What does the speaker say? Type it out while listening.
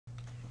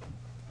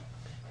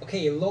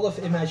Okay, a lot of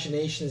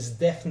imagination is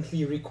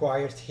definitely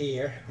required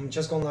here. I'm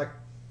just gonna like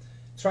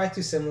try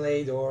to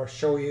simulate or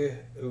show you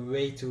a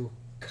way to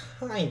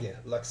kind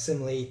of like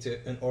simulate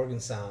an organ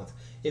sound.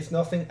 If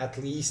nothing, at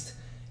least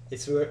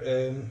it's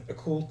a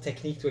cool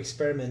technique to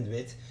experiment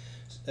with,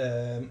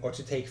 or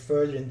to take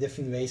further in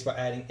different ways by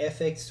adding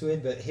effects to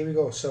it. But here we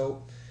go.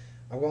 So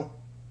I want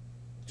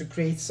to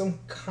create some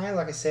kind of,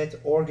 like I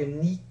said,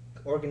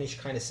 organish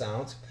kind of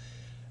sound.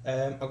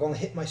 I'm gonna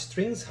hit my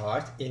strings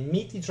hard,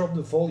 immediately drop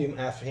the volume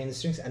after hitting the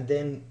strings, and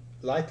then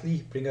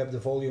lightly bring up the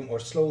volume or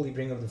slowly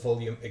bring up the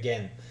volume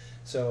again.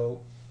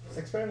 So let's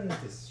experiment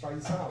with this, try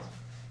this out.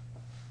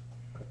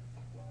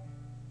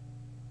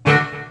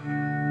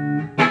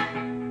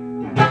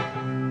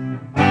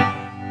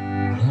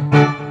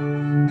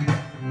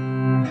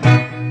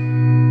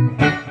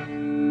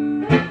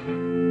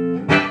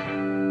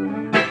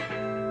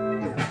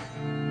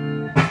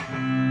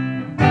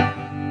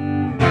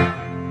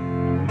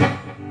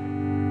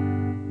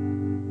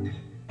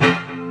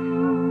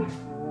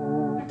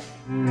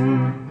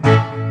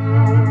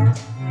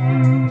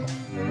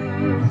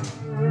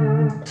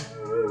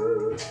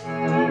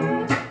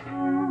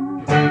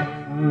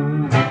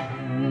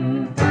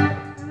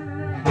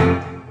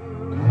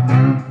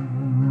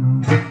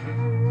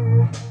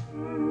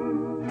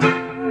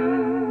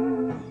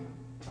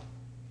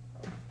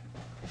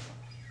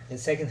 In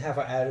the second half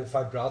I added a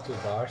vibrato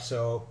bar,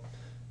 so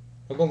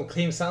I'm gonna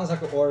claim it sounds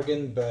like an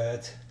organ,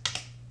 but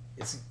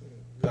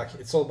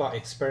it's all about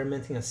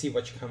experimenting and see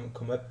what you can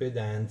come up with,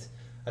 and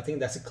I think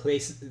that's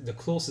the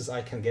closest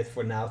I can get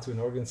for now to an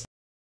organ.